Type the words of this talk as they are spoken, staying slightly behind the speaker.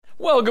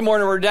Well, good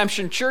morning,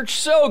 Redemption Church.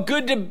 So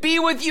good to be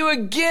with you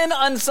again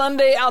on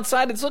Sunday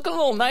outside. It's looking a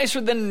little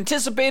nicer than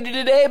anticipated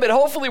today, but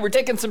hopefully we're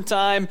taking some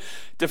time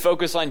to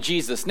focus on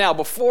Jesus. Now,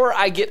 before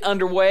I get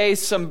underway,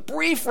 some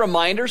brief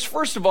reminders.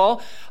 First of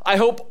all, I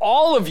hope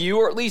all of you,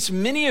 or at least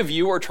many of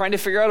you, are trying to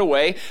figure out a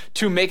way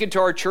to make it to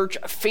our church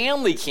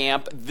family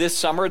camp this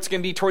summer. It's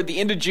going to be toward the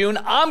end of June.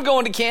 I'm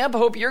going to camp. I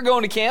hope you're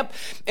going to camp,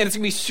 and it's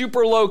going to be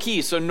super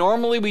low-key. So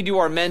normally we do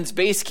our men's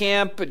base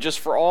camp, just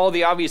for all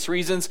the obvious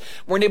reasons.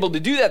 We weren't able to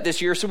do that this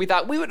year, so we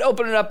thought we would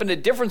open it up in a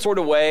different sort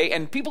of way,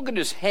 and people could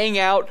just hang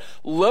out,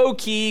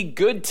 low-key,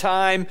 good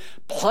time,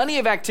 plenty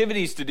of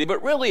activities to do,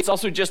 but really it's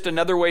also just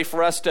another way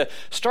for us to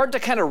start to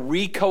kind of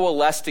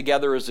recoalesce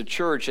together as a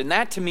church, and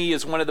that to me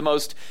is one of the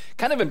most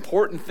kind of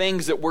important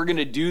things that we're going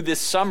to do this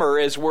summer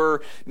as we're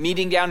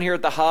meeting down here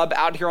at the hub,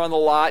 out here on the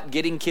lot,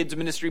 getting kids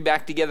ministry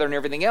back together and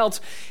everything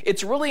else.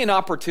 It's really an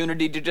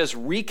opportunity to just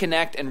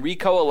reconnect and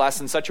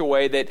recoalesce in such a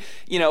way that,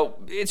 you know,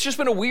 it's just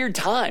been a weird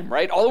time,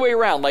 right? All the way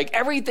around, like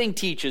everything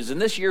teaches, and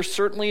this year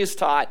certainly is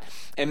taught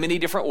in many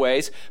different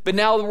ways, but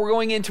now we're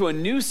going into a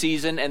new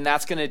season, and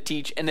that's going to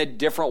teach in a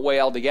different way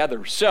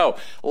altogether. So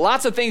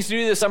lots of things to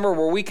do this summer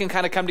where we can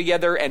kind of come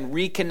together and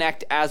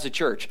reconnect as a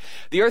church.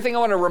 The other thing I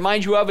want to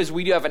remind you of is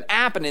we do have an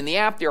app, and in the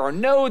app there are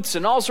notes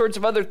and all sorts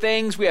of other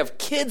things. We have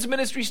kids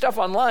ministry stuff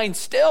online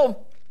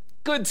still.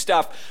 Good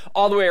stuff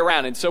all the way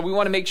around. And so we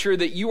want to make sure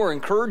that you are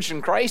encouraged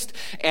in Christ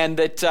and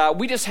that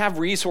we just have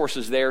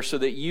resources there so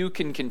that you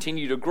can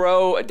continue to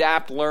grow,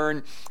 adapt,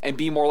 learn, and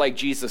be more like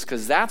Jesus,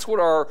 because that's what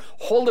our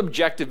whole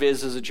objective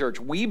is as a church.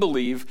 We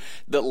believe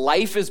that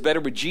life is better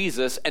with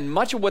Jesus, and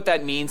much of what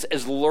that means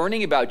is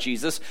learning about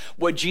Jesus,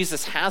 what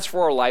Jesus has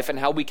for our life, and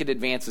how we can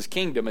advance his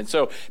kingdom. And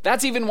so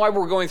that's even why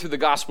we're going through the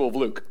Gospel of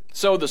Luke.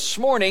 So this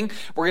morning,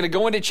 we're going to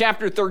go into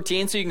chapter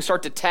 13, so you can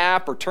start to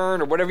tap or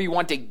turn or whatever you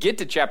want to get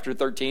to chapter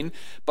 13.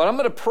 But I'm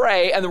going to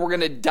pray, and then we're going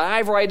to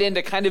dive right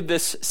into kind of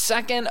this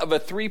second of a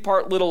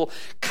three-part little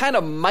kind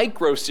of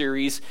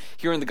micro-series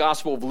here in the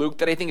Gospel of Luke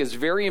that I think is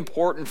very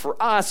important for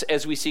us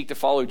as we seek to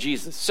follow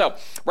Jesus. So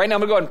right now I'm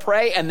going to go ahead and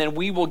pray, and then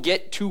we will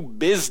get to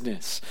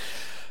business.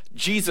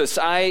 Jesus,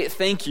 I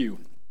thank you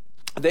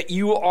that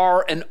you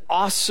are an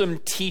awesome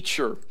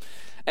teacher.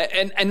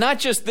 And not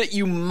just that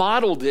you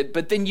modeled it,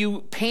 but then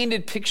you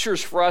painted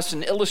pictures for us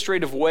in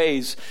illustrative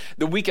ways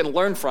that we can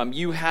learn from.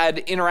 You had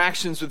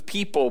interactions with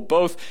people,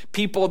 both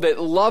people that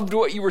loved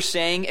what you were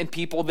saying and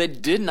people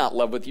that did not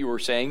love what you were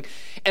saying.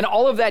 And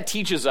all of that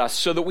teaches us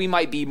so that we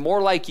might be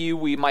more like you,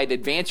 we might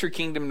advance your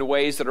kingdom in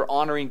ways that are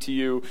honoring to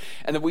you,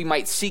 and that we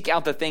might seek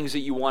out the things that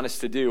you want us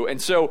to do. And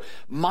so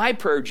my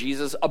prayer,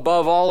 Jesus,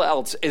 above all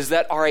else, is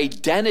that our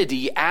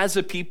identity as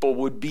a people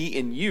would be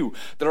in you,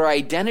 that our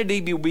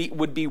identity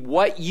would be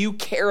what you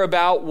care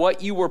about,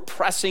 what you were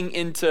pressing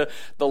into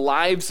the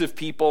lives of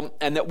people,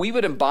 and that we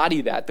would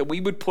embody that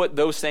we would put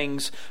those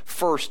things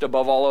first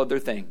above all other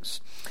things.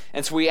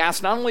 And so we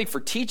ask not only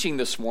for teaching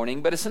this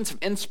morning, but a sense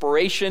of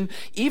inspiration,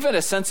 even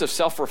a sense of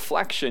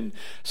self-reflection,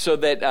 so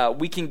that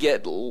we can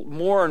get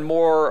more and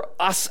more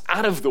us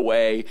out of the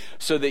way,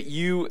 so that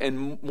you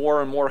and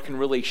more can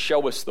really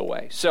show us the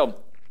way.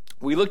 So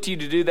we look to you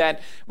to do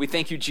that. We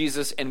thank you,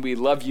 Jesus, and we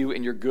love you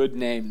in your good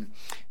name.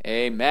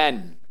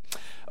 Amen.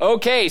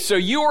 Okay, so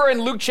you are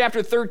in Luke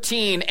chapter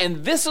 13,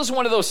 and this is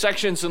one of those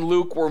sections in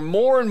Luke where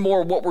more and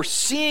more what we're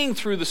seeing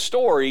through the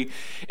story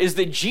is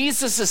that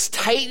Jesus is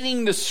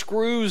tightening the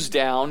screws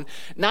down,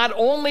 not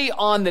only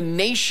on the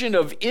nation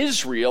of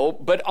Israel,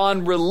 but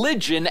on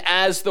religion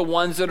as the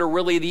ones that are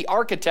really the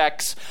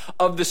architects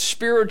of the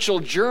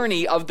spiritual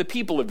journey of the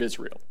people of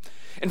Israel.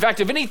 In fact,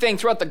 if anything,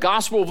 throughout the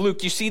Gospel of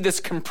Luke, you see this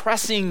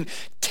compressing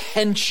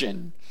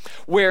tension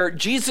where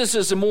Jesus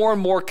is more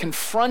and more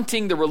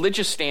confronting the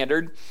religious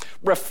standard,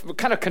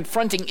 kind of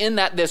confronting in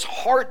that this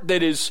heart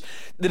that is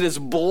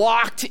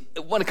blocked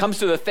when it comes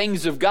to the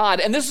things of God.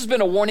 And this has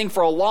been a warning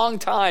for a long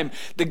time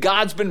that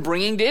God's been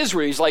bringing to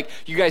Israel. He's like,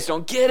 you guys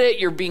don't get it.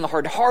 You're being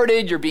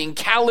hard-hearted. You're being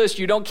callous.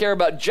 You don't care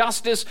about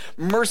justice,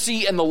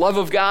 mercy, and the love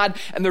of God.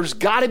 And there's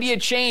got to be a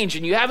change.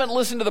 And you haven't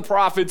listened to the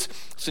prophets.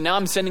 So now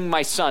I'm sending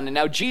my son. And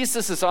now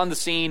Jesus is on the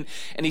scene,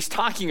 and he's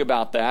talking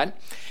about that.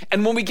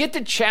 And when we get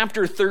to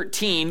chapter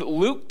 13,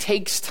 Luke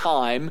takes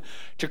time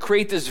to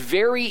create this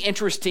very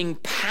interesting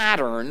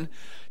pattern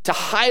to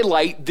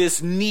highlight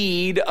this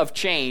need of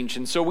change.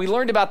 And so we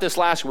learned about this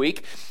last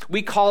week.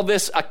 We call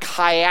this a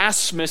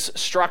chiasmus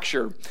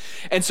structure.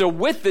 And so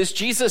with this,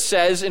 Jesus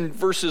says in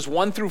verses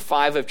 1 through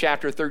 5 of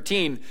chapter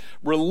 13,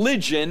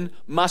 religion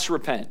must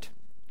repent.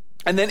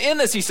 And then in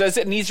this, he says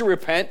it needs to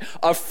repent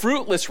of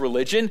fruitless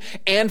religion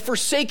and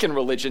forsaken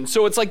religion.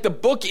 So it's like the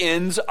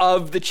bookends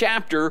of the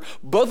chapter.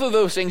 Both of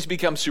those things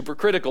become super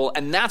critical,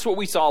 and that's what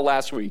we saw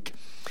last week.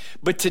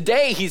 But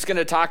today he's going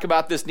to talk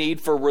about this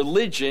need for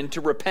religion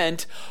to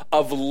repent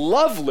of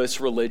loveless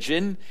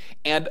religion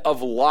and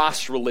of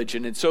lost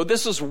religion. And so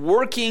this is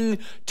working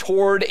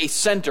toward a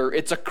center.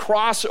 It's a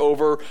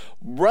crossover,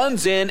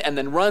 runs in and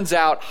then runs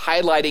out,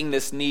 highlighting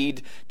this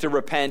need to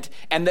repent,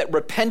 and that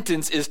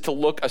repentance is to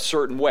look a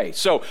certain way.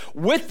 So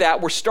with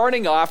that, we're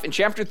starting off in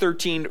chapter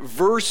 13,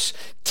 verse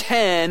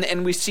 10,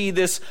 and we see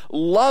this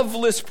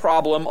loveless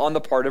problem on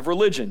the part of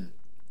religion.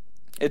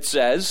 It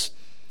says,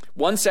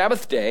 one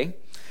Sabbath day,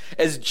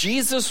 as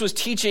Jesus was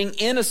teaching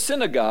in a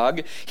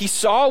synagogue, he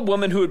saw a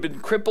woman who had been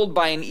crippled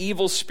by an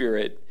evil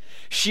spirit.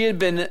 She had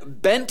been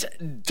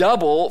bent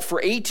double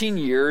for 18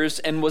 years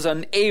and was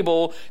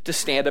unable to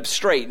stand up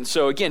straight. And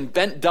so again,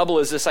 bent double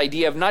is this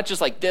idea of not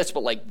just like this,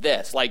 but like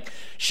this. Like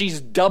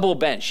she's double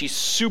bent. She's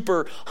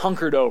super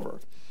hunkered over.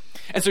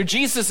 And so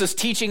Jesus is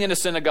teaching in a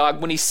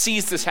synagogue when he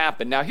sees this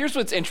happen. Now, here's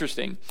what's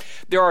interesting.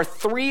 There are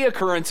 3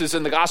 occurrences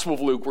in the Gospel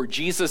of Luke where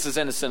Jesus is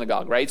in a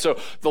synagogue, right? So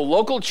the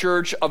local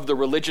church of the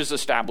religious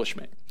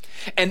establishment.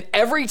 And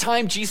every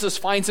time Jesus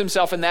finds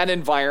himself in that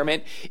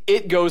environment,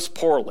 it goes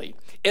poorly.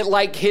 It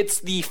like hits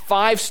the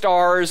 5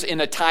 stars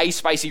in a Thai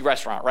spicy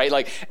restaurant, right?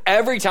 Like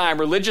every time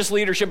religious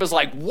leadership is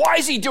like, why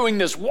is he doing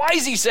this? Why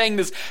is he saying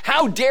this?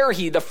 How dare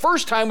he? The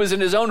first time was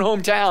in his own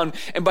hometown.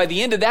 And by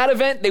the end of that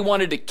event, they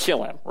wanted to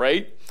kill him,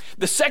 right?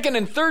 The second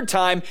and third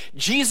time,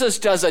 Jesus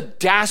does a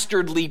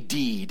dastardly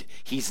deed.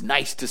 He's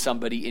nice to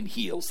somebody and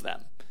heals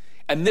them.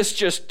 And this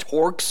just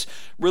torques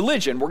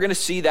religion. We're going to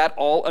see that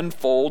all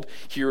unfold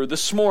here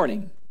this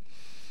morning.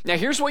 Now,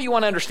 here's what you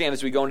want to understand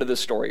as we go into this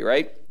story,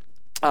 right?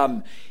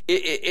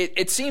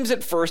 It seems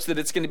at first that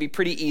it's going to be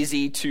pretty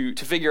easy to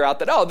figure out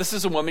that, oh, this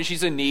is a woman,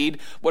 she's in need,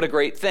 what a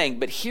great thing.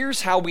 But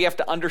here's how we have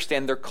to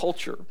understand their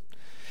culture.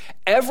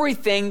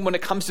 Everything when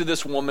it comes to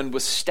this woman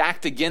was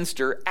stacked against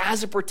her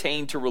as it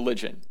pertained to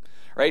religion.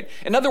 Right?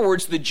 In other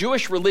words, the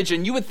Jewish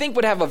religion, you would think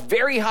would have a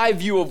very high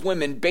view of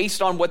women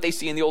based on what they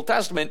see in the Old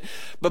Testament.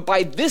 But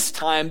by this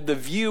time, the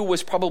view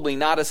was probably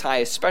not as high,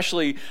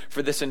 especially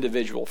for this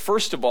individual.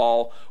 First of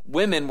all,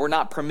 women were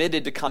not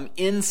permitted to come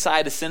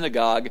inside a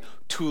synagogue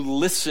to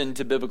listen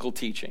to biblical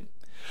teaching.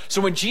 So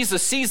when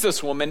Jesus sees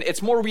this woman,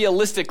 it's more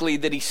realistically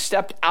that he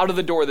stepped out of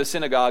the door of the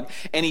synagogue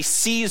and he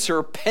sees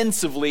her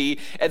pensively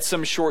at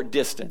some short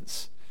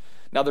distance.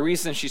 Now, the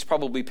reason she's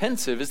probably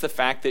pensive is the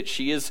fact that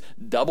she is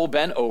double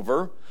bent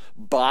over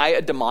by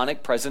a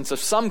demonic presence of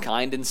some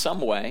kind in some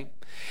way.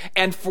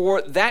 And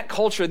for that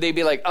culture, they'd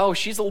be like, oh,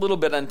 she's a little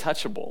bit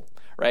untouchable,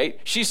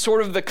 right? She's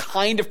sort of the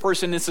kind of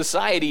person in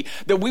society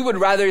that we would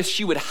rather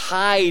she would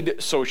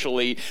hide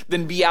socially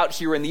than be out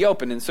here in the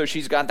open. And so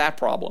she's got that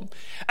problem.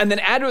 And then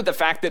add with the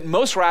fact that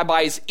most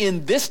rabbis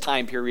in this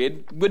time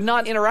period would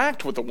not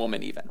interact with a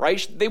woman even,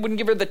 right? They wouldn't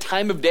give her the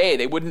time of day.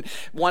 They wouldn't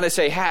want to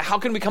say, how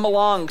can we come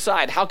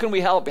alongside? How can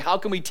we help? How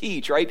can we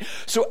teach, right?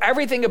 So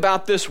everything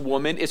about this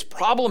woman is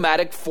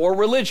problematic for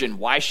religion.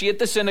 Why is she at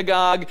the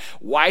synagogue?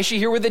 Why is she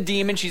here with a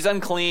demon? She's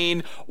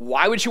unclean.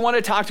 Why would she want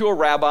to talk to a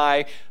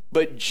rabbi?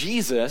 But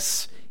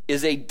Jesus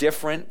is a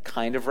different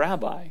kind of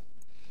rabbi.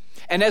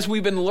 And as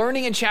we've been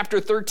learning in chapter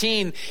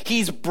 13,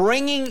 he's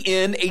bringing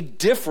in a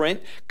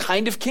different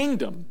kind of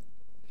kingdom.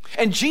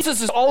 And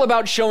Jesus is all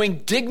about showing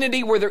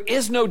dignity where there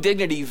is no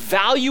dignity,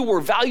 value where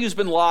value's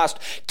been lost,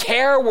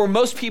 care where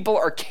most people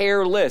are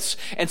careless.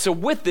 And so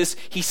with this,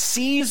 he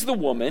sees the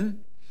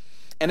woman,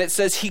 and it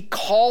says he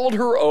called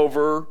her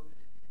over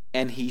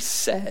and he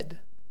said.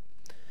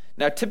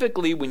 Now,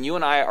 typically, when you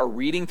and I are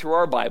reading through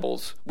our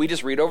Bibles, we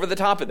just read over the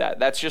top of that.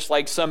 That's just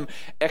like some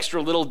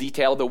extra little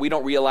detail that we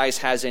don't realize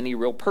has any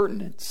real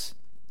pertinence.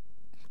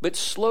 But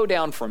slow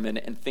down for a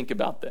minute and think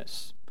about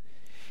this.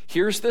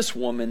 Here's this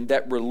woman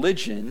that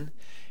religion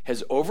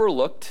has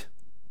overlooked,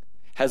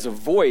 has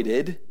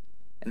avoided,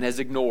 and has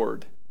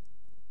ignored,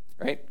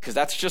 right? Because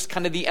that's just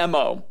kind of the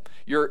MO.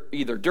 You're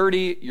either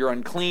dirty, you're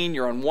unclean,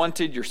 you're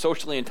unwanted, you're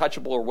socially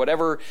untouchable, or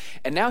whatever.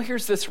 And now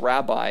here's this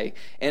rabbi,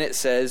 and it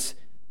says,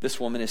 this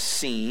woman is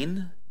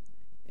seen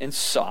and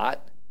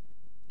sought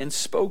and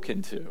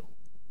spoken to.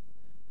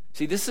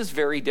 See, this is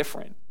very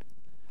different.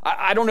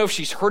 I don't know if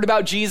she's heard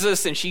about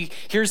Jesus and she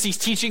hears he's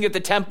teaching at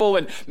the temple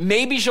and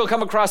maybe she'll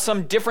come across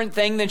some different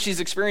thing than she's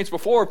experienced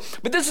before.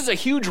 But this is a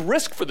huge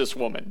risk for this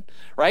woman,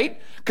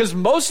 right? Because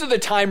most of the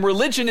time,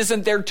 religion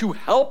isn't there to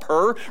help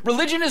her.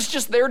 Religion is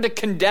just there to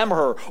condemn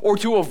her or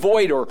to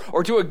avoid her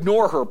or to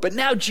ignore her. But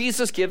now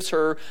Jesus gives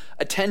her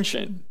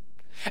attention.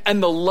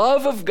 And the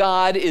love of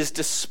God is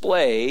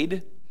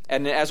displayed,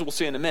 and as we'll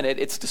see in a minute,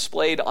 it's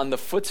displayed on the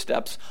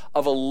footsteps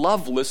of a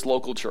loveless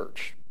local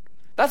church.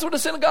 That's what a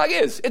synagogue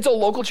is. It's a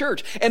local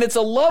church. And it's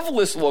a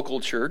loveless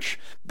local church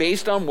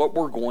based on what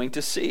we're going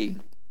to see.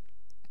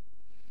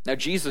 Now,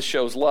 Jesus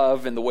shows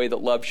love in the way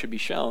that love should be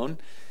shown.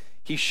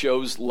 He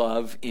shows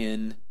love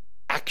in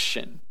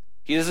action.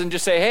 He doesn't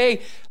just say,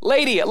 hey,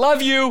 lady, I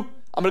love you.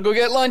 I'm going to go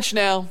get lunch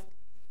now.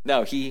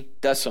 No, he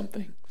does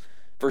something.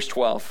 Verse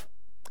 12.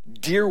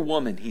 Dear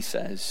woman, he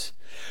says,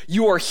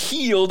 you are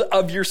healed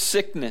of your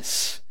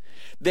sickness.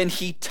 Then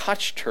he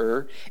touched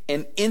her,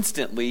 and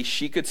instantly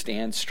she could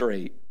stand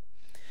straight.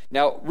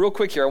 Now, real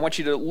quick here, I want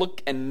you to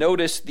look and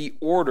notice the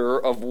order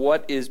of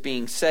what is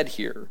being said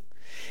here.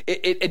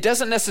 It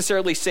doesn't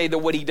necessarily say that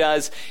what he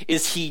does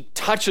is he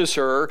touches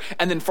her,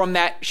 and then from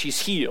that,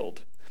 she's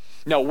healed.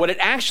 No, what it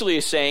actually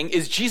is saying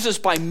is Jesus,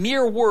 by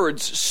mere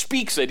words,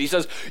 speaks it. He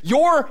says,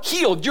 you're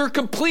healed, you're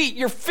complete,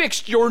 you're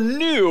fixed, you're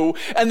new.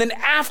 And then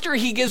after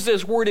he gives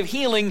this word of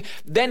healing,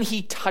 then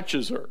he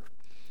touches her.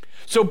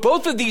 So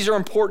both of these are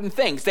important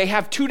things. They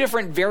have two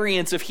different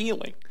variants of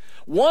healing.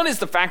 One is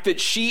the fact that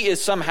she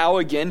is somehow,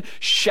 again,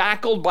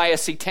 shackled by a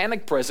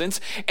satanic presence,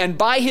 and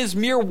by his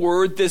mere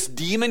word, this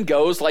demon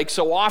goes, like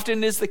so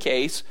often is the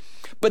case.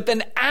 But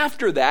then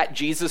after that,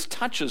 Jesus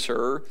touches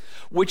her,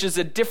 which is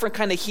a different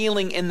kind of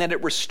healing in that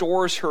it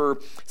restores her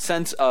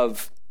sense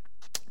of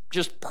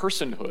just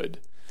personhood,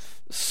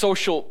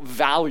 social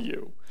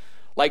value.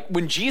 Like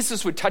when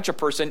Jesus would touch a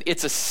person,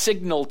 it's a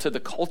signal to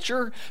the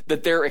culture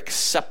that they're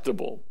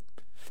acceptable,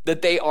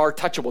 that they are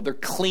touchable. They're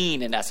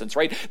clean in essence,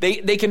 right?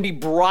 They can be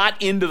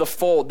brought into the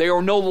fold. They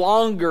are no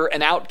longer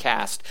an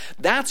outcast.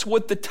 That's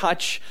what the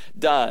touch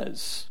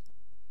does.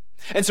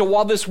 And so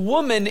while this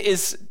woman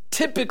is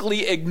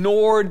typically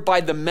ignored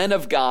by the men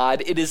of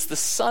God, it is the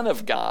Son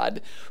of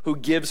God who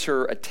gives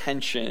her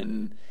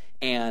attention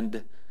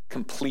and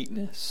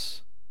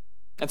completeness.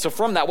 And so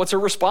from that, what's her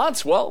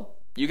response? Well,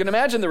 you can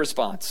imagine the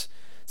response.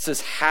 It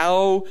says,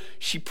 how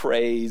she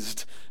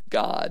praised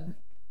God.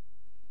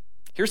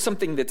 Here's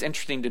something that's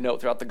interesting to note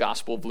throughout the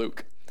Gospel of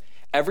Luke.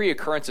 Every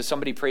occurrence of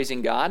somebody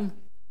praising God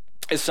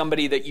is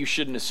somebody that you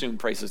shouldn't assume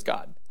praises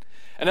God.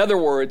 In other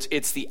words,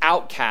 it's the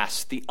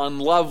outcasts, the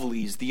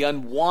unlovelies, the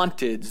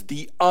unwanteds,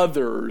 the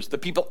others, the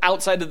people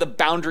outside of the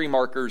boundary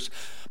markers,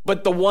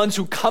 but the ones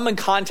who come in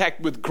contact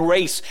with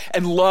grace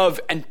and love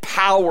and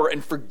power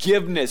and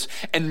forgiveness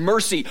and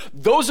mercy.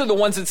 Those are the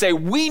ones that say,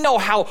 we know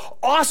how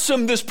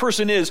awesome this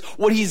person is,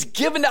 what he's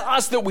given to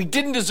us that we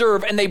didn't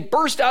deserve, and they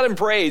burst out in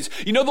praise.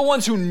 You know the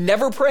ones who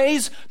never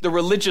praise? The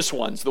religious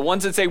ones, the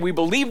ones that say, we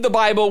believe the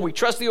Bible, we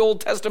trust the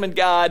Old Testament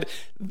God.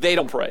 They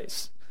don't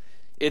praise.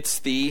 It's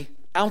the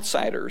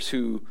outsiders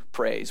who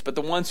praise, but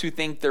the ones who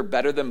think they're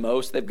better than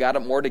most, they've got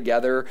it more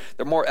together,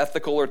 they're more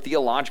ethical or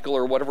theological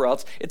or whatever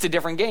else, it's a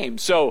different game.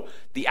 So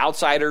the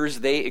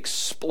outsiders, they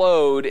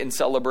explode in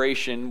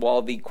celebration,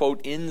 while the,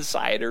 quote,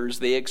 insiders,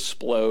 they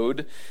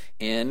explode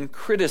in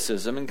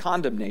criticism and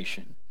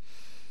condemnation.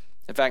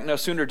 In fact, no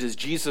sooner does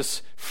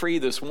Jesus free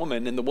this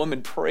woman, and the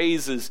woman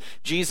praises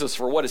Jesus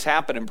for what has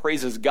happened and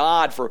praises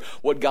God for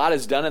what God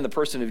has done in the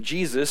person of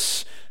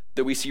Jesus,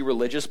 that we see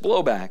religious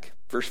blowback.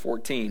 Verse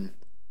 14.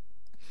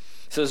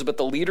 It says, but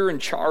the leader in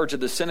charge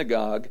of the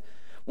synagogue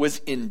was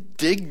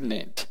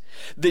indignant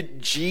that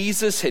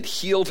Jesus had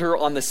healed her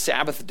on the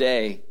Sabbath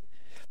day.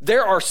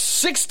 There are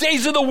 6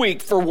 days of the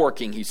week for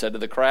working, he said to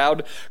the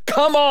crowd.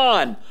 Come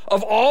on,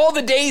 of all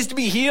the days to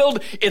be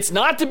healed, it's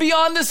not to be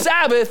on the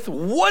Sabbath.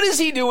 What is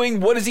he doing?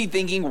 What is he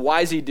thinking?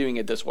 Why is he doing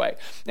it this way?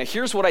 Now,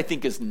 here's what I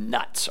think is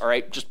nuts, all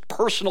right? Just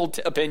personal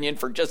opinion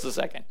for just a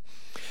second.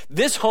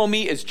 This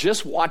homie has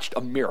just watched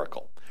a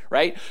miracle.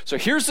 Right? So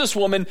here's this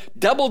woman,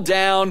 doubled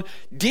down,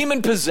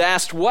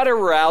 demon-possessed,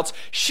 whatever else.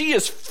 She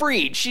is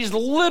freed. She's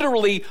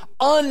literally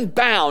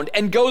unbound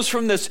and goes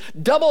from this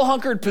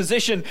double-hunkered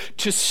position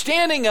to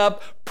standing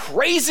up,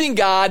 praising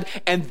God,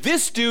 and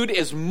this dude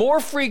is more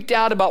freaked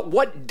out about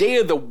what day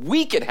of the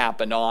week it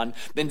happened on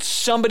than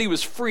somebody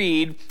was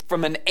freed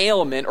from an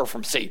ailment or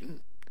from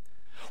Satan.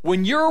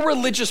 When you're a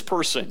religious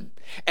person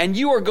and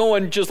you are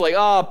going just like,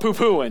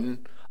 poo-pooing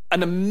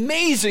an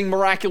amazing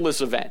miraculous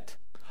event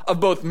of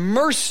both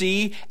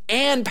mercy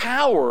and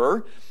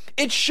power,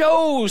 it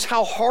shows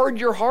how hard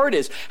your heart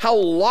is, how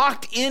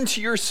locked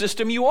into your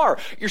system you are.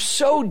 You're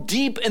so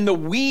deep in the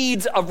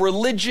weeds of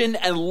religion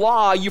and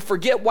law, you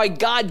forget why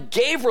God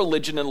gave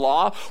religion and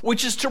law,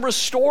 which is to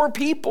restore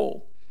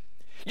people.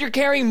 You're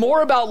caring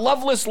more about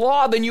loveless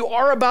law than you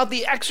are about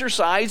the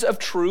exercise of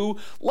true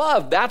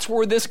love. That's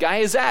where this guy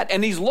is at.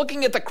 And he's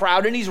looking at the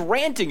crowd and he's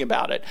ranting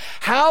about it.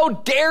 How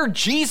dare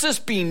Jesus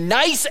be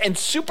nice and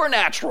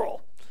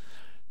supernatural?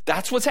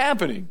 That's what's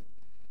happening.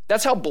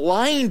 That's how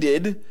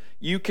blinded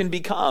you can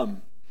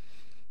become.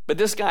 But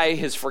this guy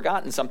has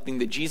forgotten something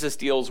that Jesus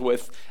deals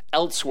with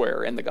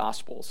elsewhere in the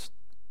Gospels.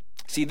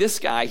 See, this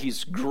guy,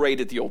 he's great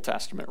at the Old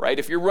Testament, right?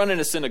 If you're running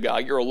a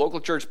synagogue, you're a local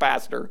church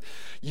pastor,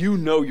 you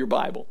know your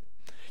Bible.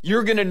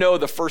 You're going to know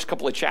the first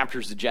couple of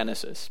chapters of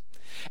Genesis.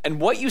 And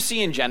what you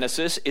see in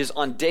Genesis is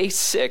on day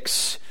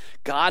 6,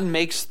 God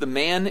makes the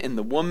man and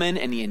the woman,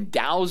 and he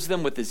endows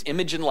them with his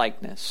image and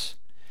likeness.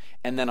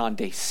 And then on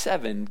day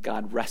 7,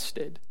 God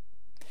rested.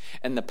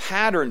 And the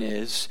pattern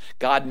is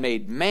God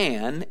made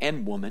man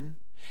and woman,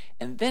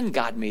 and then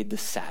God made the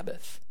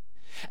Sabbath.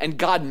 And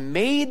God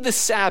made the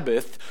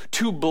Sabbath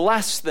to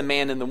bless the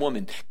man and the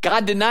woman.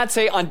 God did not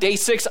say on day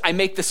 6, I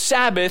make the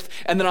Sabbath,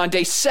 and then on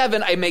day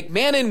 7, I make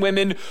man and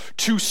women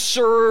to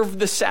serve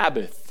the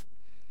Sabbath.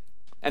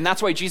 And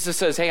that's why Jesus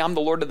says, hey, I'm the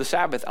Lord of the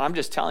Sabbath. I'm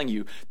just telling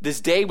you, this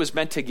day was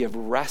meant to give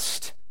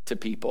rest to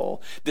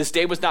people. This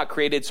day was not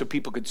created so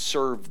people could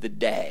serve the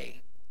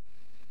day.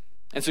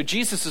 And so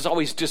Jesus is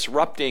always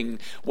disrupting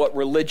what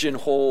religion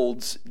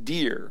holds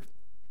dear.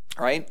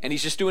 right? And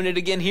he's just doing it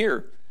again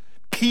here.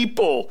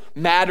 People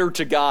matter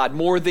to God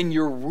more than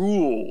your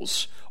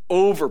rules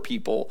over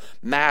people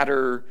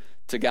matter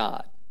to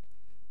God.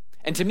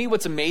 And to me,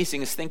 what's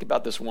amazing is think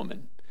about this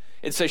woman.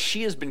 It says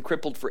she has been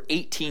crippled for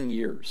 18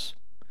 years.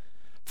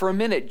 For a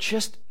minute,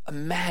 just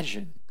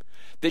imagine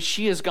that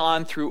she has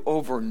gone through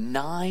over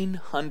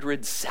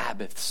 900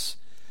 Sabbaths,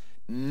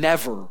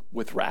 never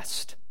with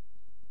rest,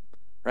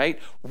 right?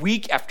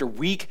 Week after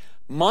week,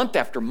 month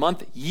after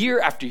month, year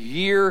after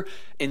year,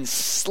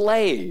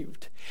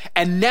 enslaved.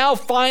 And now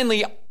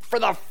finally, for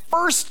the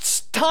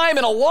first time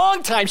in a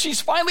long time,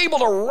 she's finally able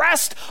to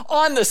rest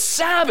on the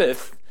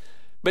Sabbath.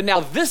 But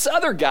now this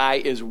other guy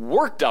is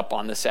worked up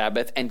on the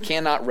Sabbath and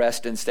cannot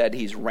rest. Instead,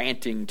 he's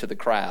ranting to the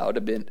crowd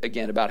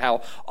again about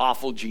how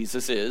awful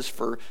Jesus is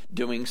for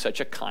doing such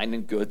a kind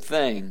and good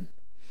thing.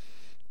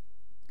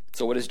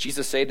 So what does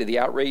Jesus say to the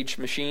outraged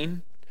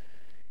machine?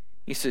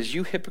 He says,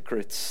 "You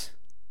hypocrites,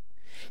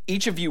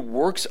 each of you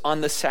works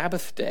on the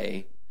Sabbath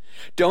day.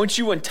 Don't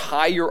you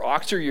untie your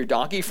ox or your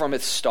donkey from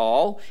its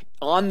stall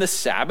on the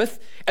Sabbath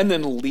and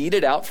then lead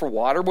it out for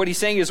water?" What he's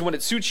saying is when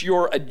it suits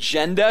your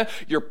agenda,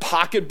 your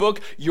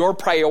pocketbook, your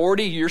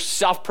priority, your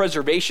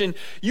self-preservation,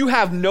 you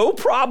have no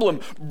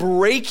problem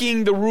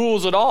breaking the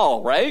rules at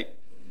all, right?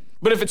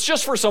 But if it's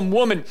just for some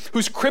woman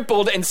who's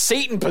crippled and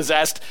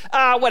Satan-possessed,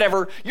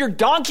 whatever, your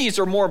donkeys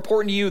are more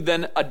important to you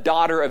than a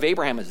daughter of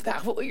Abraham. Is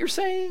that what you're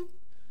saying?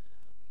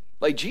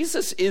 Like,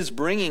 Jesus is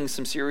bringing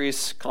some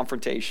serious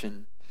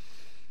confrontation.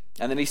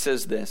 And then he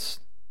says this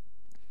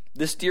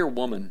dear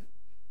woman,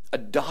 a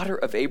daughter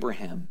of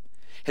Abraham,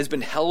 has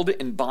been held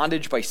in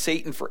bondage by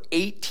Satan for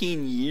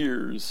 18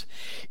 years.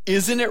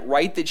 Isn't it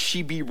right that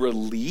she be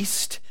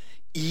released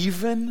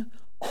even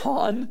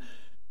on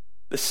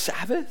the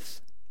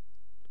Sabbath?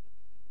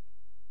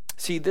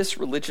 See, this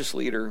religious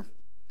leader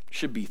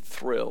should be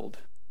thrilled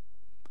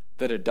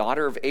that a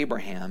daughter of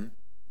Abraham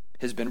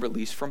has been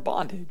released from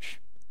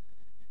bondage.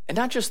 And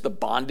not just the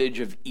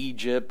bondage of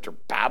Egypt or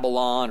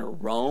Babylon or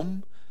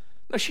Rome.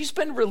 No, she's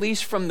been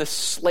released from the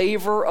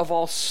slaver of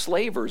all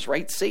slavers,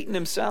 right? Satan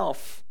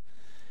himself.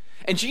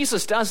 And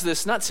Jesus does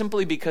this not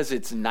simply because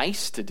it's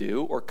nice to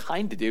do or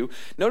kind to do.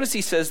 Notice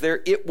he says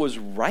there, it was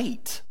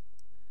right.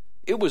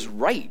 It was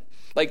right.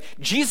 Like,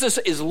 Jesus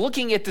is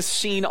looking at the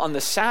scene on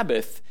the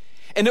Sabbath,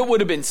 and it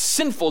would have been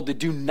sinful to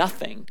do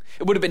nothing.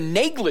 It would have been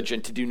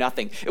negligent to do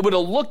nothing. It would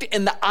have looked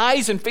in the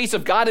eyes and face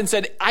of God and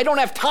said, I don't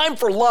have time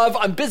for love.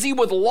 I'm busy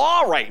with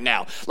law right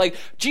now. Like,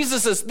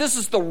 Jesus says, this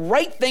is the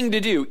right thing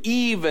to do,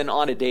 even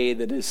on a day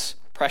that is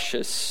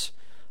precious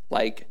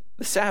like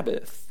the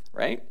Sabbath,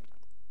 right?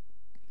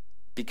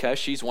 Because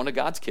she's one of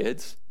God's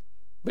kids,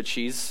 but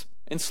she's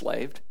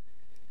enslaved.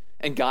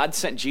 And God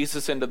sent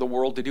Jesus into the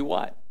world to do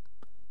what?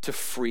 To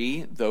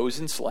free those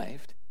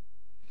enslaved.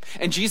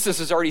 And Jesus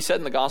has already said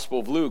in the Gospel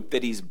of Luke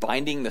that he's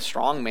binding the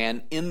strong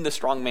man in the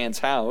strong man's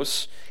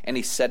house, and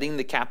he's setting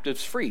the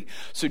captives free.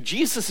 So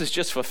Jesus is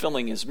just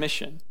fulfilling his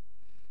mission.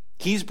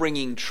 He's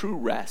bringing true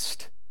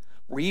rest,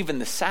 where even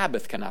the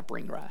Sabbath cannot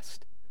bring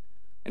rest.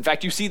 In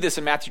fact, you see this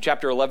in Matthew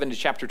chapter 11 to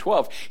chapter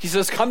 12. He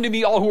says, "Come to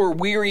me, all who are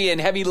weary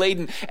and heavy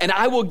laden, and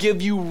I will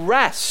give you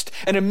rest."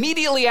 And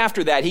immediately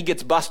after that, he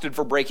gets busted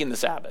for breaking the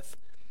Sabbath.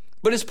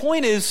 But his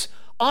point is,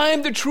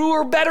 I'm the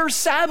truer, better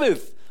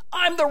Sabbath.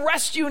 I'm the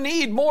rest you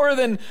need more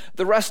than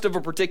the rest of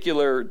a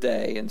particular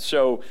day. And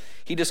so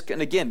he just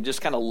kind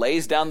of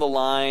lays down the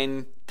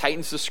line,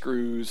 tightens the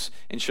screws,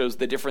 and shows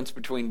the difference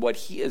between what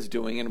he is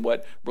doing and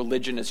what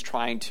religion is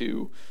trying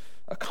to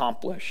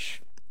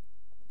accomplish.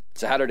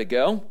 So how did it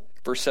go?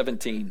 Verse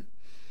 17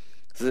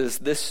 says,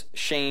 "This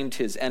shamed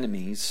his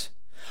enemies,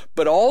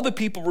 but all the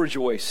people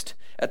rejoiced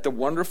at the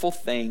wonderful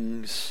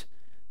things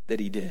that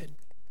he did."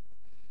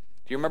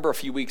 Do you remember a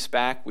few weeks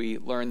back we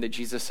learned that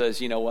Jesus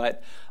says, you know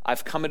what?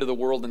 I've come into the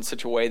world in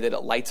such a way that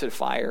it lights a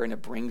fire and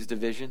it brings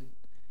division.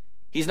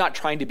 He's not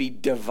trying to be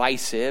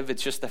divisive.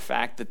 It's just the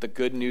fact that the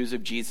good news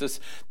of Jesus,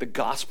 the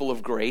gospel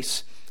of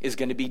grace, is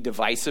going to be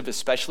divisive,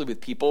 especially with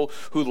people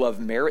who love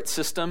merit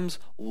systems,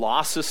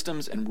 law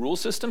systems, and rule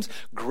systems.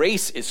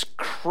 Grace is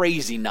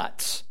crazy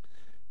nuts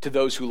to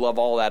those who love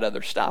all that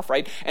other stuff,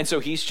 right? And so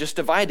he's just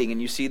dividing,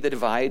 and you see the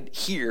divide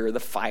here.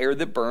 The fire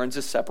that burns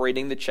is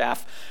separating the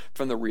chaff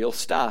from the real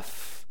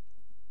stuff.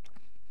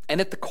 And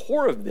at the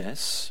core of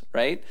this,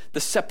 right, the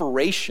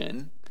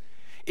separation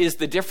is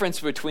the difference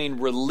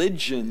between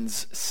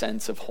religion's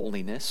sense of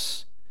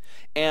holiness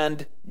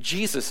and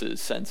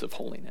Jesus's sense of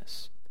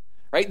holiness,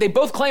 right? They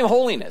both claim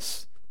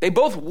holiness. They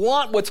both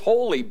want what's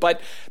holy, but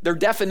their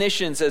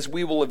definitions, as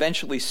we will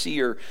eventually see,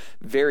 are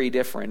very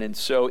different. And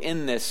so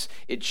in this,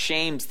 it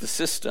shames the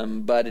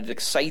system, but it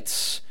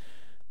excites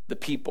the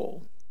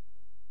people.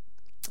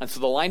 And so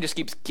the line just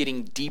keeps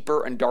getting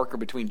deeper and darker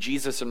between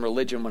Jesus and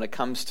religion when it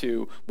comes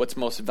to what's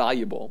most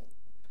valuable.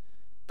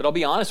 But I'll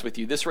be honest with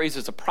you, this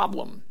raises a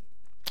problem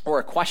or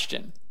a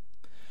question,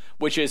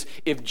 which is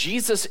if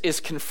Jesus is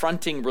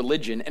confronting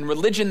religion and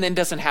religion then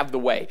doesn't have the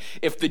way,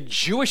 if the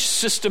Jewish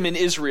system in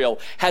Israel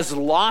has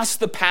lost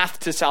the path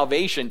to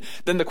salvation,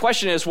 then the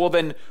question is, well,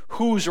 then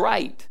who's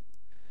right?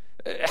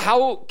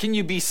 How can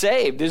you be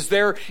saved? Is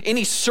there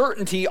any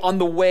certainty on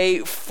the way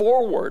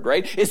forward,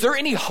 right? Is there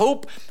any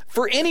hope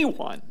for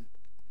anyone?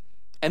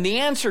 And the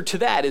answer to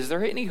that, is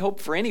there any hope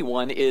for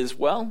anyone, is,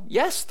 well,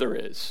 yes, there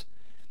is.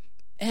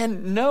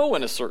 And no,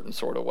 in a certain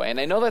sort of way. And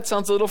I know that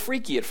sounds a little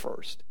freaky at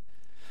first.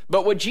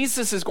 But what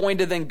Jesus is going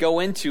to then go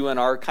into in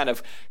our kind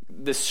of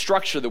this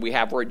structure that we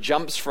have, where it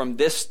jumps from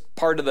this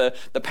part of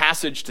the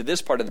passage to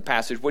this part of the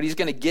passage, what he's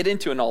going to get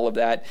into in all of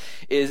that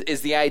is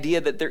the idea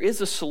that there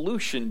is a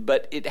solution,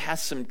 but it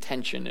has some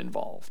tension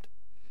involved.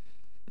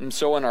 And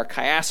so in our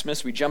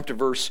chiasmus, we jump to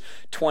verse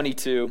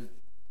 22,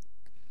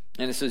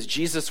 and it says,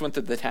 Jesus went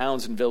through the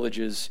towns and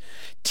villages,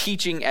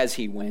 teaching as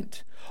he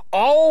went,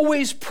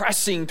 always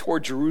pressing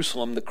toward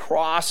Jerusalem. The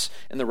cross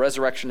and the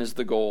resurrection is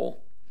the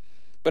goal.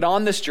 But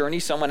on this journey,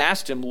 someone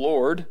asked him,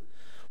 Lord,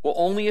 will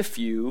only a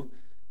few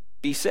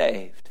be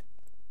saved?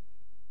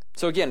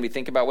 So again, we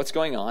think about what's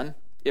going on.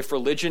 If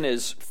religion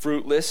is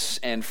fruitless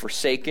and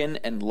forsaken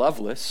and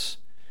loveless,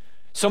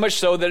 so much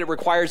so that it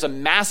requires a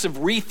massive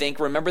rethink.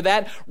 Remember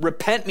that?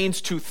 Repent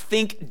means to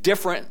think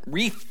different,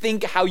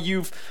 rethink how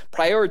you've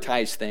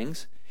prioritized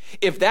things.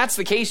 If that's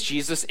the case,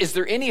 Jesus, is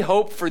there any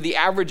hope for the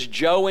average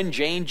Joe and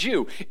Jane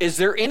Jew? Is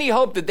there any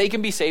hope that they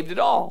can be saved at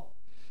all?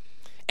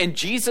 And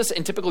Jesus,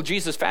 in typical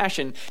Jesus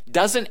fashion,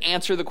 doesn't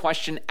answer the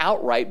question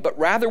outright, but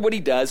rather what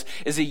he does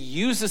is he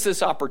uses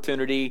this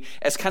opportunity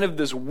as kind of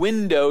this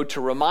window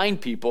to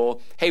remind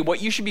people, hey,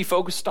 what you should be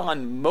focused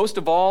on most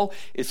of all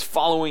is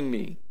following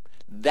me.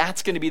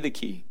 That's going to be the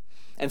key.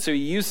 And so he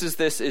uses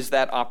this as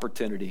that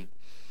opportunity.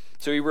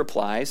 So he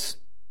replies,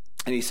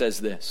 and he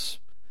says this,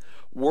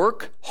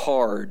 work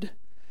hard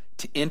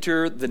to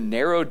enter the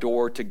narrow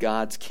door to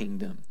God's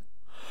kingdom,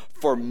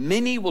 for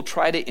many will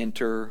try to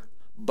enter,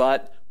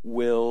 but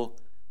will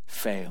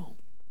fail.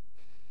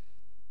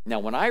 Now,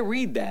 when I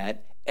read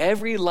that,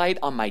 every light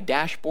on my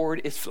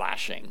dashboard is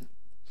flashing,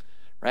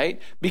 right?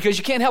 Because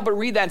you can't help but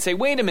read that and say,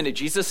 wait a minute,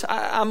 Jesus,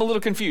 I'm a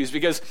little confused,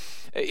 because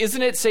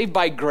isn't it saved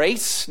by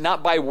grace,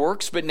 not by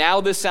works? But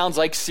now this sounds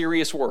like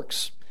serious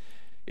works.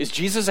 Is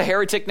Jesus a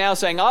heretic now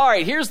saying, all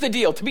right, here's the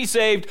deal. To be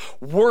saved,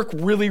 work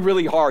really,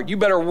 really hard. You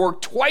better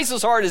work twice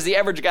as hard as the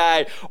average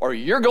guy or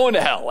you're going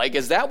to hell. Like,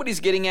 is that what he's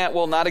getting at?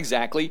 Well, not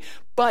exactly.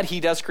 But he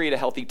does create a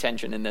healthy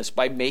tension in this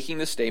by making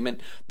the statement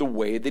the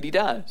way that he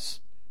does.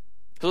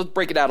 So let's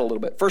break it out a little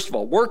bit. First of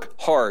all, work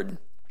hard.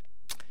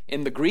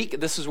 In the Greek,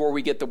 this is where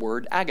we get the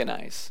word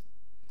agonize.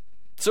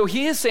 So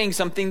he is saying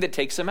something that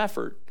takes some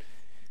effort.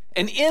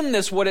 And in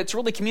this, what it's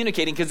really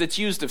communicating, because it's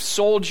used of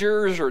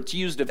soldiers or it's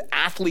used of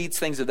athletes,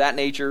 things of that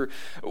nature,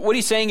 what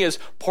he's saying is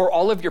pour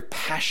all of your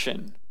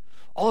passion,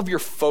 all of your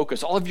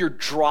focus, all of your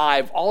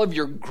drive, all of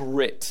your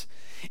grit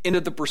into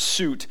the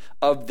pursuit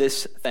of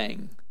this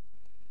thing.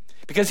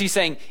 Because he's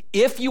saying,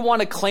 if you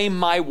want to claim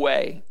my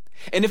way,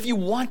 and if you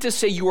want to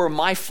say you are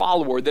my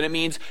follower, then it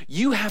means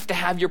you have to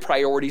have your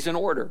priorities in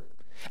order.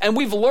 And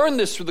we've learned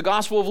this through the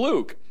Gospel of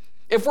Luke.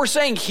 If we're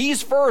saying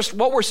he's first,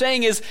 what we're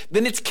saying is,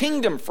 then it's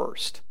kingdom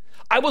first.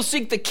 I will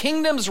seek the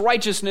kingdom's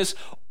righteousness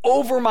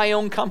over my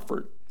own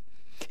comfort.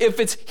 If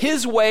it's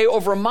his way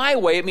over my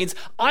way, it means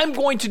I'm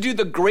going to do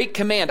the great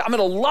command. I'm going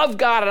to love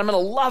God and I'm going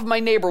to love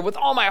my neighbor with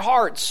all my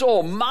heart,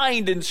 soul,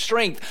 mind, and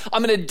strength.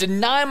 I'm going to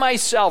deny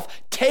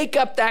myself, take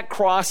up that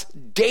cross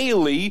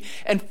daily,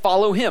 and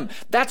follow him.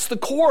 That's the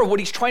core of what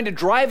he's trying to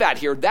drive at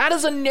here. That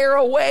is a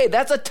narrow way.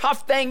 That's a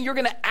tough thing. You're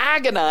going to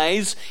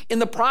agonize in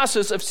the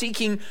process of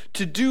seeking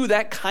to do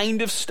that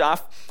kind of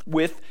stuff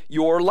with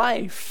your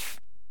life.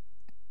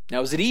 Now,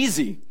 is it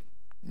easy?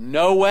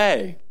 No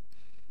way.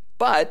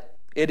 But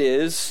it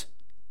is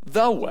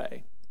the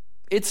way.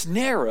 It's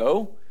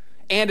narrow.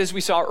 And as we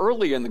saw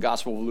earlier in the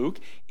Gospel of Luke,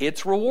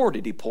 it's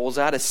rewarded. He pulls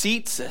out a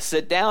seat, says,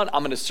 sit down.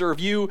 I'm going to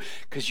serve you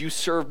because you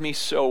served me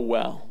so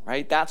well,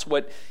 right? That's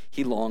what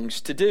he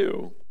longs to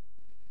do.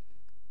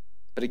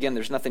 But again,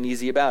 there's nothing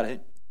easy about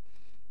it.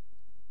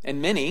 And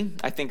many,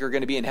 I think, are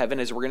going to be in heaven,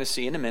 as we're going to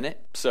see in a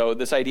minute. So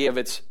this idea of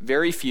it's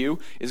very few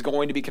is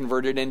going to be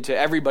converted into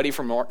everybody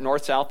from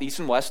north, south, east,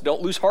 and west.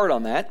 Don't lose heart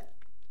on that.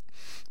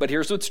 But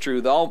here's what's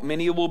true, though.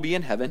 Many will be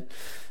in heaven.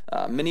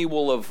 Many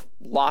will have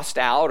lost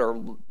out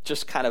or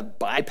just kind of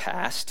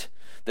bypassed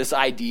this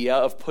idea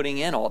of putting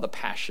in all the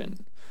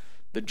passion,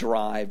 the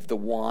drive, the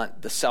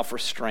want, the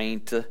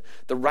self-restraint,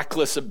 the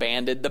reckless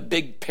abandon, the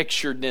big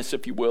picturedness,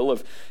 if you will,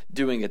 of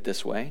doing it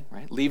this way,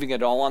 right? Leaving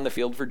it all on the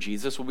field for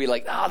Jesus will be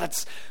like,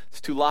 it's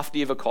too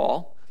lofty of a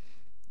call.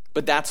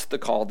 But that's the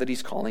call that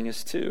he's calling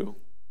us to.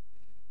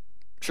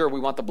 Sure, we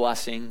want the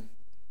blessing.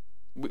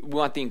 We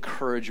want the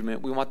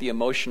encouragement. We want the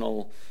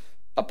emotional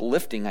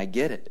uplifting. I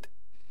get it.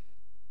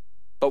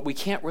 But we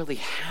can't really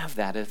have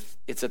that if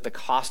it's at the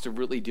cost of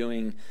really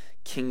doing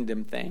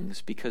kingdom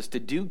things, because to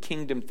do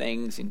kingdom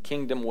things in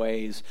kingdom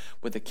ways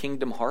with a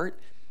kingdom heart,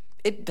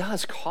 it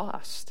does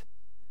cost.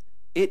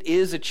 It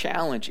is a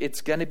challenge.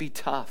 It's going to be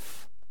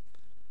tough.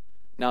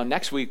 Now,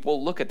 next week,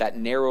 we'll look at that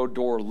narrow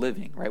door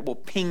living, right? We'll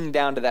ping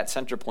down to that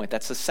center point.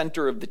 That's the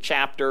center of the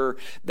chapter.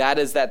 That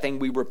is that thing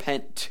we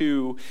repent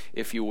to,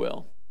 if you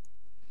will.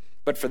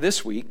 But for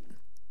this week,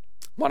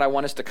 what I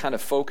want us to kind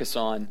of focus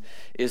on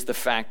is the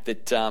fact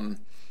that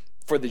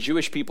for the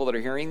Jewish people that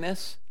are hearing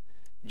this,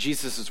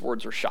 Jesus'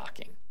 words are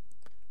shocking,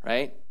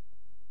 right?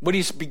 What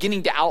he's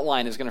beginning to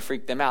outline is going to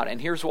freak them out, and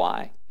here's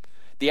why.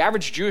 The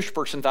average Jewish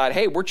person thought,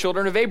 hey, we're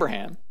children of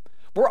Abraham.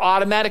 We're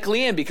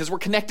automatically in because we're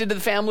connected to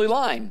the family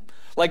line.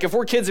 Like if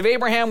we're kids of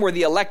Abraham, we're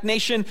the elect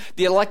nation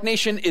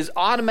is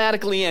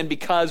automatically in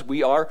because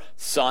we are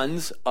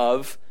sons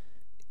of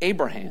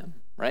Abraham,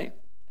 right?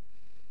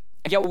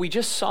 And yet what we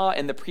just saw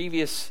in the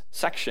previous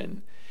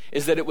section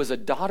is that it was a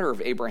daughter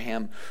of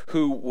Abraham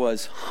who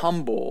was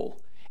humble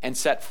and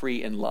set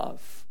free in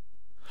love,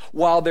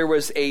 while there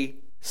was a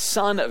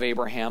son of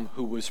Abraham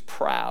who was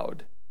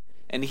proud,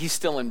 and he's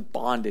still in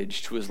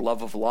bondage to his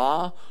love of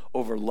law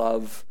over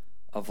love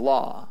of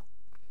law.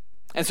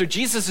 And so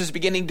Jesus is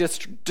beginning to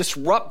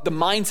disrupt the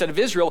mindset of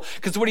Israel,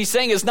 because what he's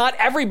saying is not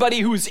everybody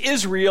who's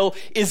Israel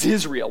is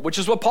Israel, which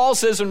is what Paul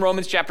says in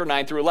Romans chapter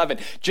 9 through 11.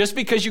 Just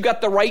because you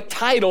got the right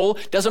title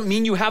doesn't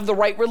mean you have the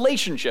right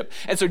relationship.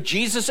 And so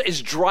Jesus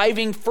is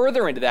driving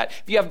further into that.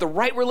 If you have the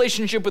right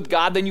relationship with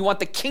God, then you want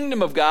the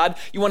kingdom of God.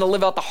 You want to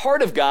live out the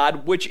heart of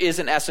God, which is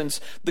in essence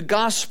the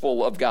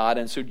gospel of God.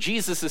 And so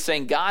Jesus is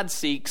saying God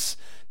seeks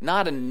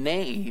not a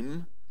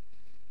name,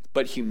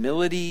 but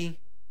humility,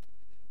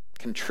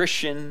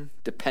 contrition,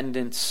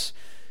 dependence,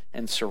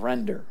 and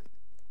surrender.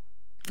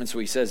 And so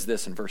he says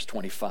this in verse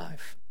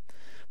 25.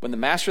 When the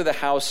master of the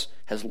house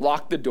has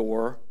locked the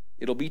door,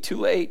 it'll be too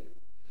late.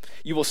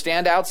 You will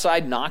stand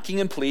outside knocking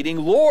and pleading,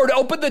 Lord,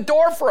 open the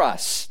door for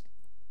us.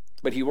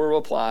 But he will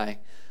reply,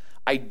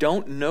 I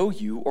don't know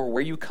you or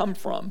where you come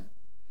from.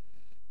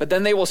 But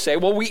then they will say,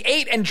 well, we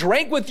ate and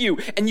drank with you,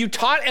 and you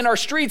taught in our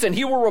streets. And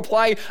he will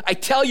reply, I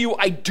tell you,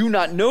 I do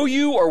not know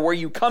you or where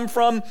you come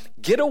from.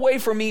 Get away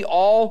from me,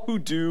 all who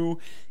do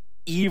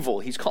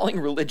evil. He's calling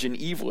religion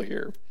evil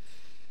here.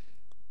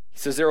 He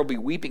says there will be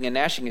weeping and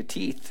gnashing of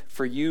teeth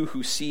for you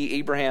who see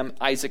Abraham,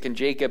 Isaac, and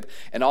Jacob,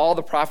 and all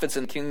the prophets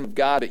in the kingdom of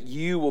God, but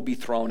you will be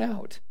thrown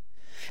out.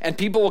 And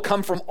people will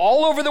come from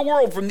all over the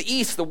world, from the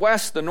east, the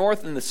west, the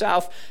north, and the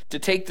south, to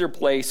take their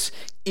place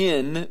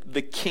in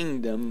the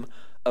kingdom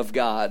of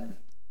God.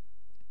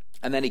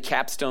 And then he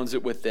capstones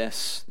it with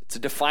this. It's a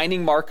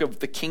defining mark of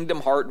the kingdom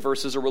heart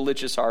versus a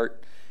religious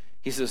heart.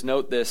 He says,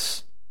 note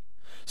this,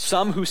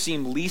 some who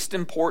seem least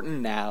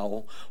important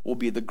now will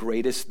be the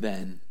greatest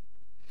then.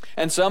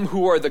 And some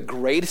who are the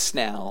greatest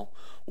now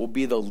will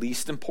be the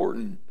least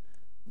important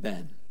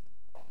then.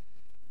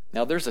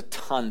 Now there's a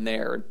ton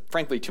there,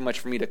 frankly too much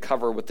for me to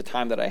cover with the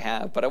time that I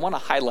have, but I want to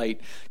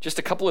highlight just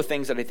a couple of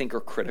things that I think are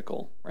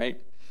critical,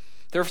 right?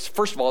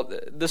 First of all,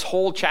 this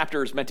whole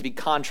chapter is meant to be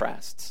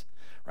contrasts,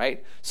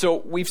 right? So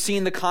we've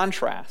seen the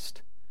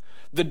contrast.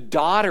 The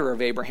daughter of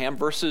Abraham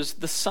versus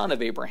the son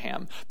of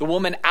Abraham. The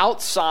woman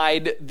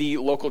outside the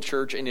local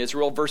church in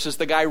Israel versus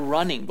the guy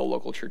running the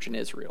local church in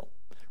Israel,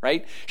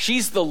 right?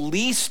 She's the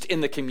least in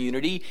the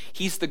community.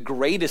 He's the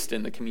greatest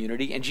in the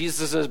community. And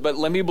Jesus says, but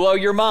let me blow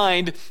your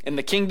mind. In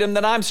the kingdom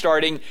that I'm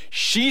starting,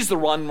 she's the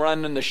one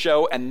running the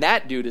show, and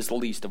that dude is the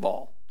least of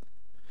all.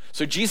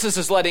 So Jesus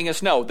is letting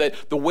us know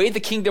that the way the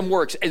kingdom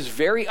works is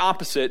very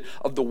opposite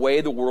of the way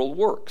the world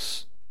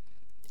works.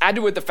 Add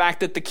to it the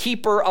fact that the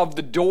keeper of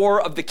the door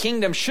of the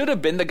kingdom should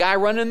have been the guy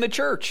running the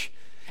church.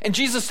 And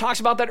Jesus talks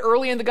about that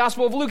early in the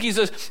Gospel of Luke. He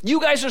says, you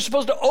guys are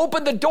supposed to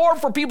open the door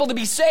for people to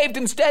be saved.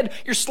 Instead,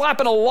 you're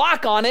slapping a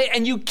lock on it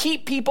and you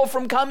keep people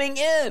from coming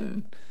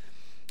in.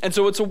 And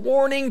so it's a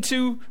warning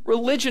to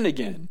religion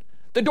again.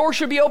 The door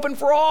should be open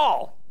for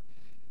all,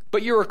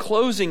 but you're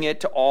closing it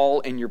to all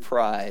in your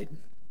pride.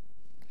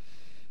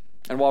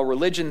 And while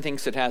religion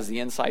thinks it has the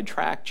inside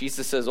track,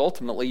 Jesus says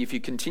ultimately, if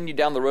you continue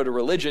down the road of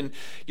religion,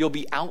 you'll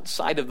be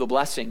outside of the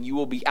blessing. You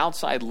will be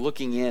outside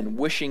looking in,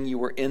 wishing you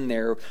were in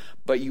there,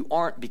 but you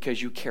aren't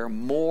because you care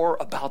more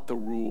about the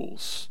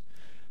rules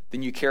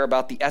than you care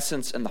about the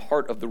essence and the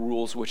heart of the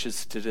rules, which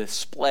is to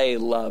display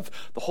love.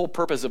 The whole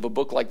purpose of a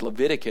book like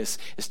Leviticus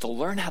is to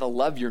learn how to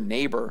love your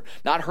neighbor,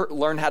 not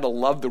learn how to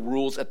love the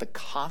rules at the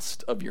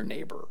cost of your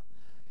neighbor.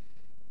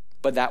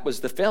 But that was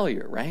the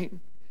failure, right?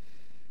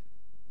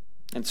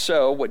 And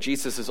so what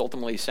Jesus is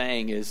ultimately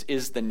saying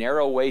is the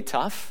narrow way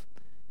tough?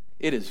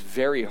 It is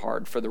very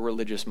hard for the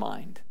religious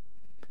mind.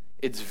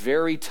 It's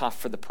very tough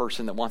for the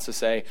person that wants to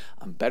say,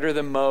 I'm better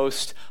than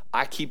most,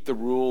 I keep the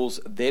rules,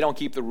 they don't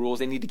keep the rules,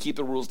 they need to keep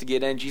the rules to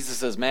get in. Jesus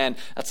says, man,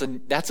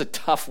 that's a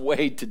tough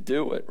way to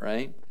do it,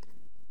 right?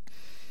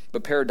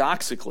 But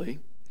paradoxically,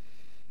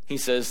 he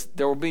says,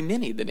 there will be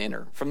many that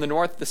enter from the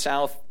north, the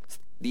south,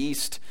 the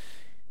east,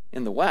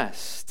 and the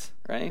west,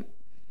 right?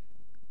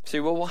 Say,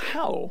 well,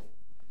 how?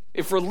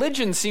 If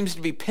religion seems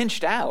to be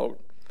pinched out,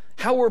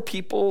 how are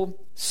people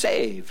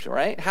saved,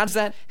 right? How does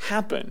that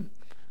happen?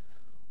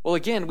 Well,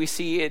 again, we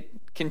see it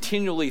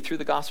continually through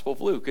the Gospel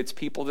of Luke. It's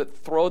people that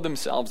throw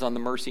themselves on the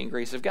mercy and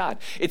grace of God.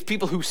 It's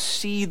people who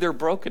see their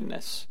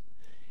brokenness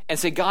and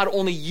say, God,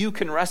 only you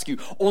can rescue.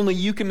 Only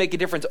you can make a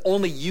difference.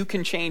 Only you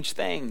can change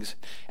things.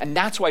 And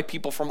that's why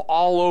people from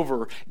all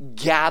over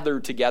gather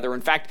together. In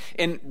fact,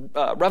 in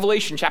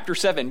Revelation chapter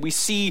 7, we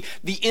see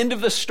the end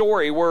of the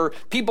story where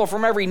people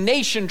from every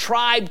nation,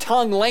 tribe,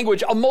 tongue,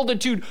 language, a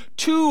multitude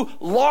too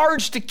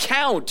large to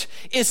count,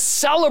 is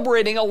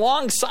celebrating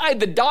alongside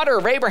the daughter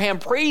of Abraham,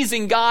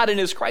 praising God and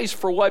his Christ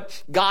for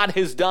what God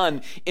has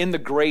done in the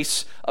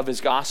grace of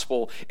his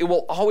gospel. It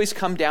will always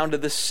come down to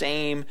the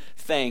same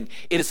thing.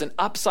 It is an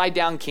upside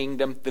down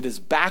kingdom that is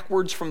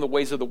backwards from the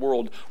ways of the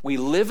world. We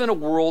live in a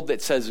world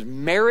that says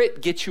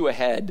merit gets you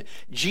ahead.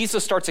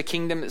 Jesus starts a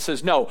kingdom that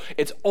says, no,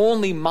 it's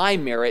only my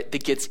merit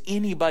that gets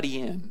anybody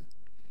in.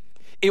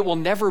 It will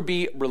never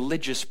be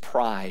religious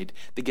pride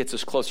that gets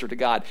us closer to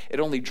God. It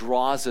only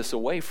draws us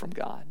away from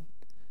God.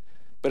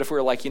 But if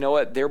we're like, you know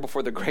what, there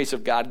before the grace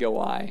of God go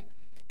I,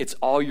 it's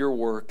all your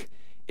work,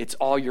 it's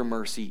all your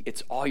mercy,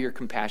 it's all your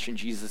compassion,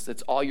 Jesus,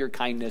 it's all your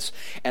kindness,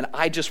 and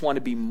I just want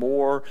to be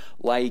more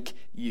like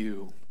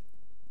you.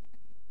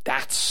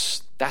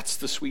 That's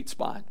the sweet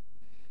spot.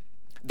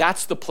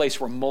 That's the place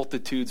where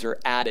multitudes are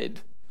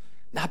added.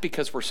 Not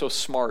because we're so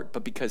smart,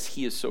 but because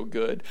he is so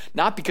good.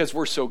 Not because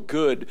we're so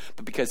good,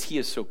 but because he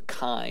is so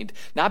kind.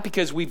 Not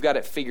because we've got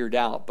it figured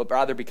out, but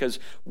rather because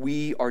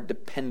we are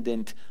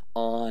dependent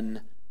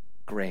on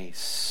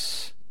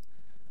grace.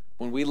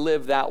 When we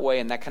live that way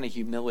in that kind of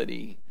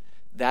humility,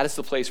 that is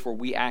the place where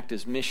we act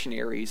as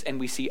missionaries and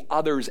we see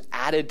others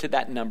added to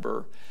that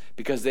number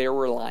because they are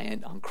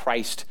reliant on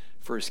Christ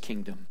for his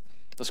kingdom.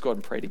 Let's go ahead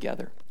and pray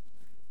together.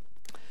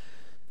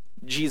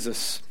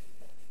 Jesus,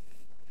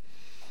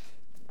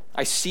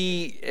 I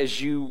see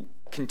as you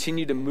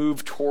continue to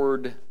move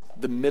toward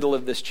the middle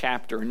of this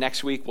chapter,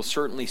 next week we'll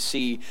certainly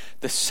see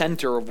the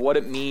center of what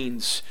it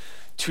means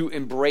to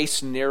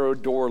embrace narrow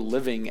door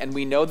living. And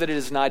we know that it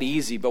is not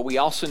easy, but we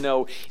also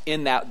know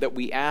in that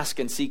we ask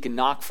and seek and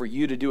knock for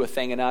you to do a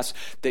thing in us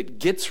that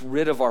gets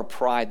rid of our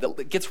pride,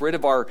 that gets rid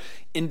of our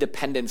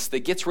independence,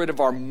 that gets rid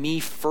of our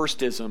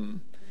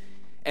me-firstism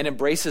and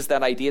embraces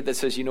that idea that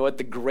says, you know what,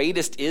 the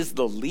greatest is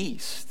the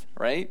least,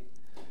 right?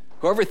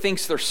 Whoever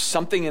thinks there's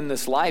something in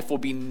this life will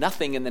be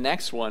nothing in the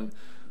next one.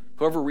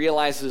 Whoever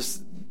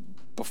realizes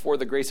before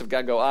the grace of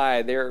God go,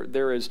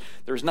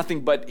 there's nothing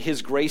but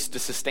his grace to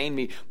sustain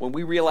me. When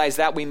we realize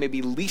that, we may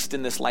be least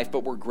in this life,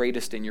 but we're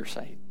greatest in your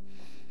sight.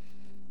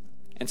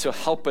 And so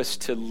help us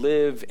to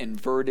live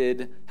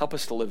inverted. Help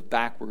us to live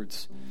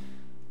backwards.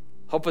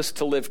 Help us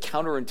to live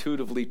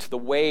counterintuitively to the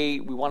way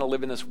we want to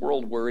live in this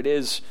world, where it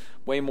is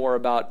way more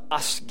about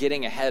us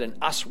getting ahead and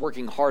us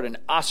working hard and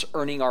us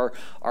earning our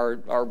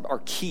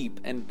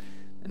keep. And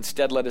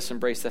instead, let us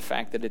embrace the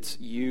fact that it's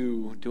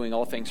you doing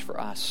all things for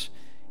us.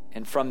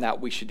 And from that,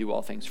 we should do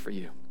all things for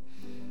you.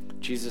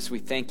 Jesus, we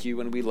thank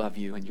you and we love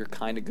you in your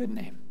kind of good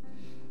name.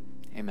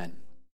 Amen.